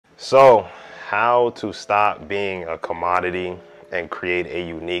So, how to stop being a commodity and create a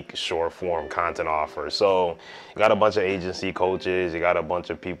unique short form content offer. So, you got a bunch of agency coaches, you got a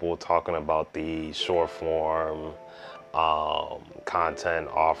bunch of people talking about the short form content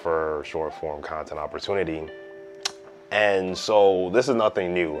offer, short form content opportunity. And so this is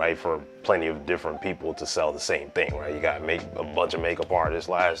nothing new, right? For plenty of different people to sell the same thing, right? You got make a bunch of makeup artists,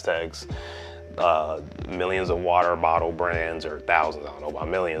 lash techs, millions of water bottle brands, or thousands, I don't know about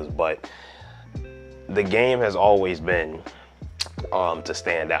millions, but the game has always been to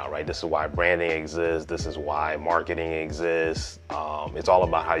stand out, right? This is why branding exists. This is why marketing exists. It's all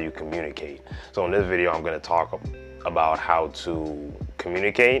about how you communicate. So in this video, I'm going to talk about how to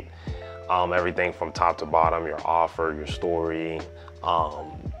communicate, everything from top to bottom, your offer, your story.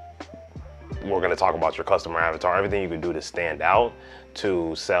 We're going to talk about your customer avatar, everything you can do to stand out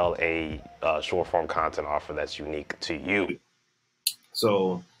to sell a short form content offer that's unique to you.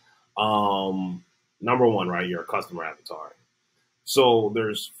 So, number one, right, your customer avatar. So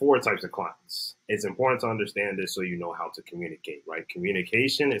there's four types of clients. It's important to understand this so you know how to communicate, right?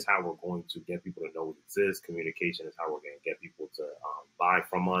 Communication is how we're going to get people to know we exist. Communication is how we're going to get people to buy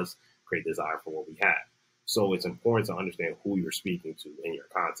from us, create desire for what we have. So it's important to understand who you're speaking to in your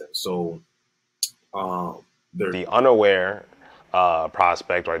content. So the unaware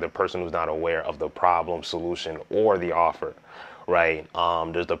prospect, right? The person who's not aware of the problem, solution, or the offer, right?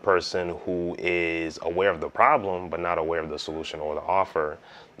 There's the person who is aware of the problem, but not aware of the solution or the offer.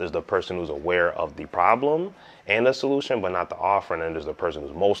 There's the person who's aware of the problem and the solution, but not the offer. And then there's the person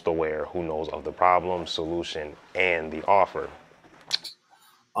who's most aware, who knows of the problem, solution, and the offer.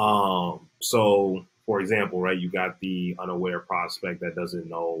 So for example, right, you got the unaware prospect that doesn't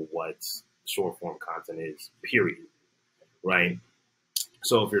know what short form content is, period. Right.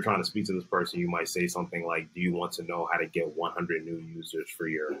 So if you're trying to speak to this person, you might say something like, do you want to know how to get 100 new users for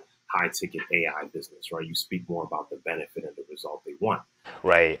your high ticket AI business? Right. You speak more about the benefit and the result they want.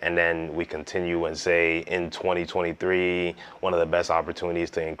 Right. And then we continue and say in 2023, one of the best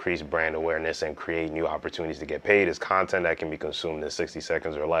opportunities to increase brand awareness and create new opportunities to get paid is content that can be consumed in 60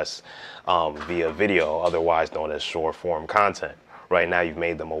 seconds or less via video, otherwise known as short form content. Right now, you've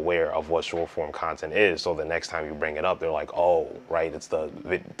made them aware of what short form content is. So the next time you bring it up, they're like, oh, right, it's the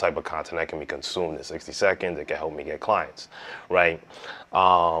type of content that can be consumed in 60 seconds. It can help me get clients, right?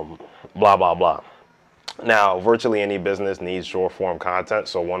 Blah, blah, blah. Now, virtually any business needs short form content.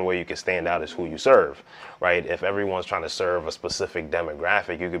 So one way you can stand out is who you serve, right? If everyone's trying to serve a specific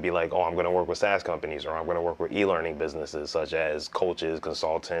demographic, you could be like, oh, I'm going to work with SaaS companies, or I'm going to work with e-learning businesses such as coaches,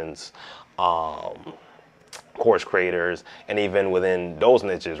 consultants, course creators, and even within those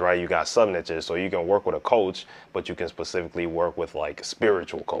niches, right, you got sub niches. So you can work with a coach, but you can specifically work with like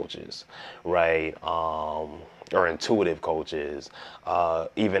spiritual coaches, right, or intuitive coaches,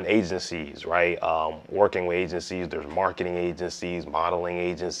 even agencies, right? Working with agencies, there's marketing agencies, modeling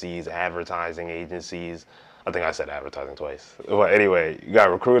agencies, advertising agencies. I think I said advertising twice. But anyway, you got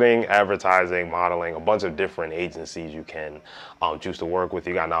recruiting, advertising, modeling, a bunch of different agencies you can choose to work with.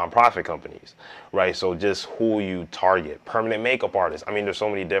 You got nonprofit companies, right? So just who you target. Permanent makeup artists. I mean, there's so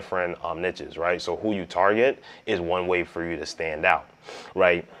many different niches, right? So who you target is one way for you to stand out,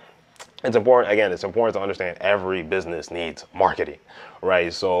 right? It's important, again, it's important to understand every business needs marketing,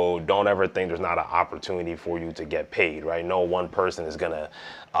 right? So don't ever think there's not an opportunity for you to get paid, right? No one person is going to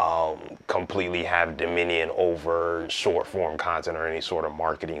completely have dominion over short form content or any sort of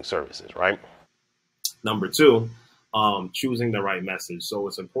marketing services, right? Number two, choosing the right message. So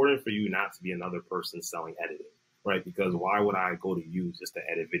it's important for you not to be another person selling editing, right? Because why would I go to you just to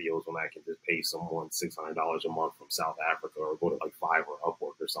edit videos when I can just pay someone $600 a month from South Africa, or go to like Fiverr or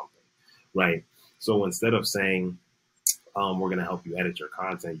Upwork or something? Right. So instead of saying, we're going to help you edit your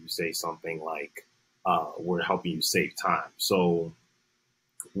content, you say something like, we're helping you save time. So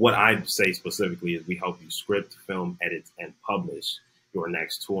what I say specifically is we help you script, film, edit, and publish your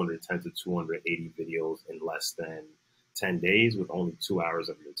next 210 to 280 videos in less than 10 days with only 2 hours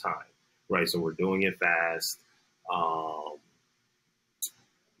of your time. Right. So we're doing it fast.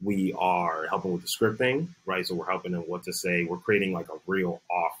 We are helping with the scripting. Right. So we're helping them what to say. We're creating like a real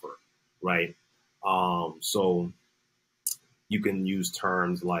offer. Right. So you can use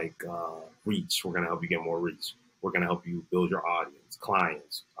terms like reach. We're going to help you get more reach. We're going to help you build your audience,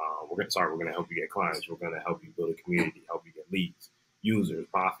 clients. We're going to help you get clients. We're going to help you build a community, help you get leads, users,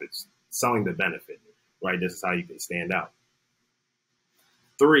 profits, selling the benefit. Right. This is how you can stand out.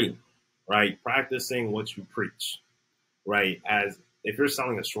 3, right. Practicing what you preach. Right. As if you're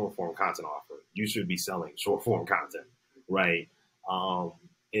selling a short form content offer, you should be selling short form content. Right.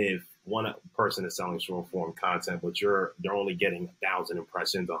 If one person is selling short form content, but they're only getting 1,000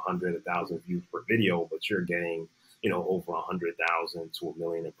 impressions, 100,000 views per video, but you're getting, over 100,000 to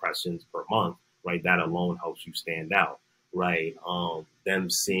 1,000,000 impressions per month, right? That alone helps you stand out, right? Them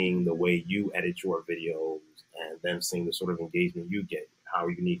seeing the way you edit your videos and them seeing the sort of engagement you get, how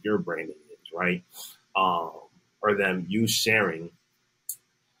unique your branding is, right? Or them you sharing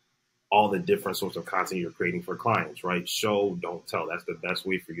all the different sorts of content you're creating for clients, right? Show, don't tell. That's the best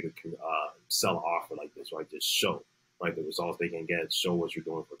way for you to sell an offer like this, right? Just show, right? The results they can get, show what you're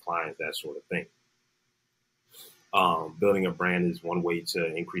doing for clients, that sort of thing. Building a brand is one way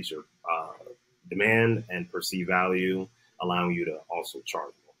to increase your demand and perceived value, allowing you to also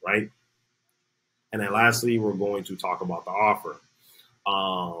charge more, right? And then lastly, we're going to talk about the offer.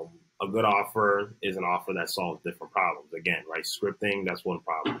 A good offer is an offer that solves different problems. Again, right? Scripting, that's one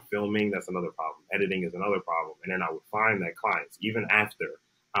problem. Filming, that's another problem. Editing is another problem. And then I would find that clients, even after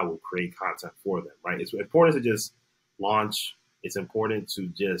I would create content for them, right? It's important to just launch. It's important to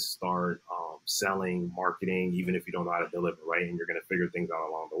just start selling, marketing, even if you don't know how to deliver, right? And you're going to figure things out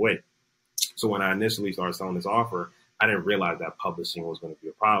along the way. So when I initially started selling this offer, I didn't realize that publishing was going to be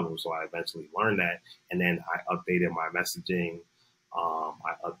a problem. So I eventually learned that. And then I updated my messaging.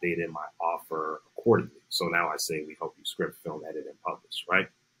 I updated my offer accordingly. So now I say we help you script, film, edit, and publish, right?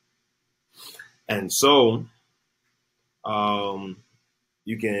 And so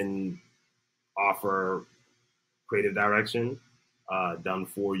you can offer creative direction, done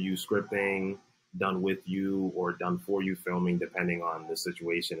for you scripting, done with you, or done for you filming, depending on the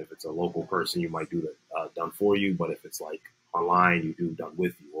situation. If it's a local person, you might do the done for you. But if it's like online, you do done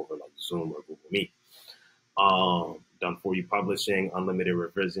with you over like Zoom or Google Meet. Done for you publishing, unlimited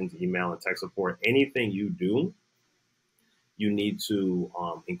revisions, email and text support. Anything you do, you need to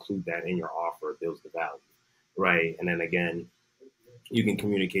include that in your offer. It builds the value, right? And then again, you can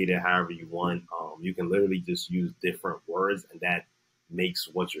communicate it however you want. You can literally just use different words, and that makes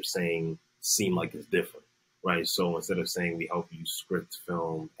what you're saying seem like it's different, right? So instead of saying we help you script,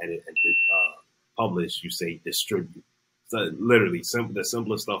 film, edit, and publish, you say distribute. So literally, the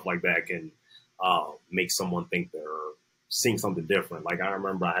simplest stuff like that can make someone think they're seeing something different. Like I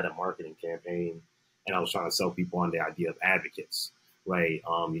remember I had a marketing campaign and I was trying to sell people on the idea of advocates, right?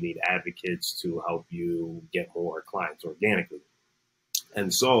 You need advocates to help you get more clients organically.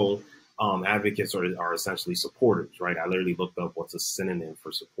 And so advocates are essentially supporters, right? I literally looked up what's a synonym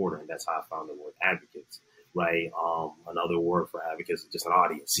for supporter, and that's how I found the word advocates, right? Another word for advocates is just an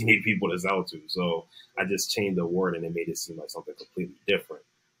audience. You need people to sell to. So I just changed the word and it made it seem like something completely different,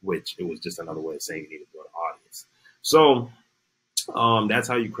 which it was just another way of saying you need to build an audience. So that's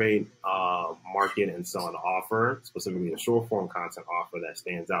how you create, market, and sell an offer, specifically a short form content offer that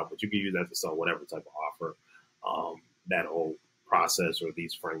stands out. But you can use that to sell whatever type of offer, that whole process or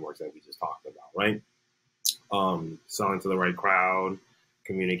these frameworks that we just talked about, right? Selling to the right crowd,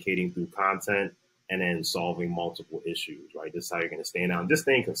 communicating through content, and then solving multiple issues, right? This is how you're going to stand out. Just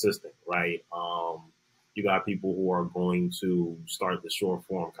staying consistent, right? You got people who are going to start the short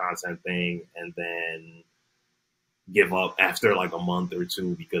form content thing and then give up after like a month or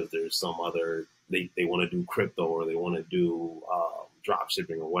two because there's some other, they want to do crypto or they want to do drop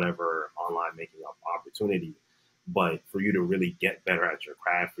shipping or whatever online making up opportunity. But for you to really get better at your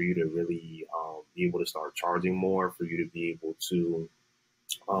craft, for you to really be able to start charging more, for you to be able to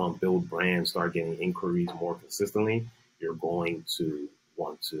build brands, start getting inquiries more consistently, you're going to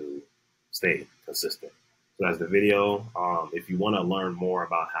want to stay consistent. So that's the video. If you want to learn more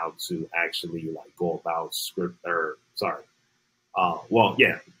about how to actually like go about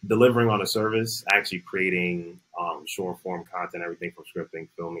delivering on a service, actually creating short form content, everything from scripting,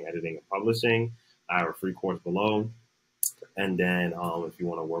 filming, editing, and publishing, I have a free course below. And then if you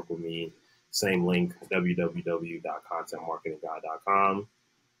want to work with me, same link, www.contentmarketingguy.com,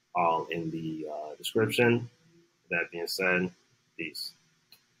 all in the description. That being said, peace.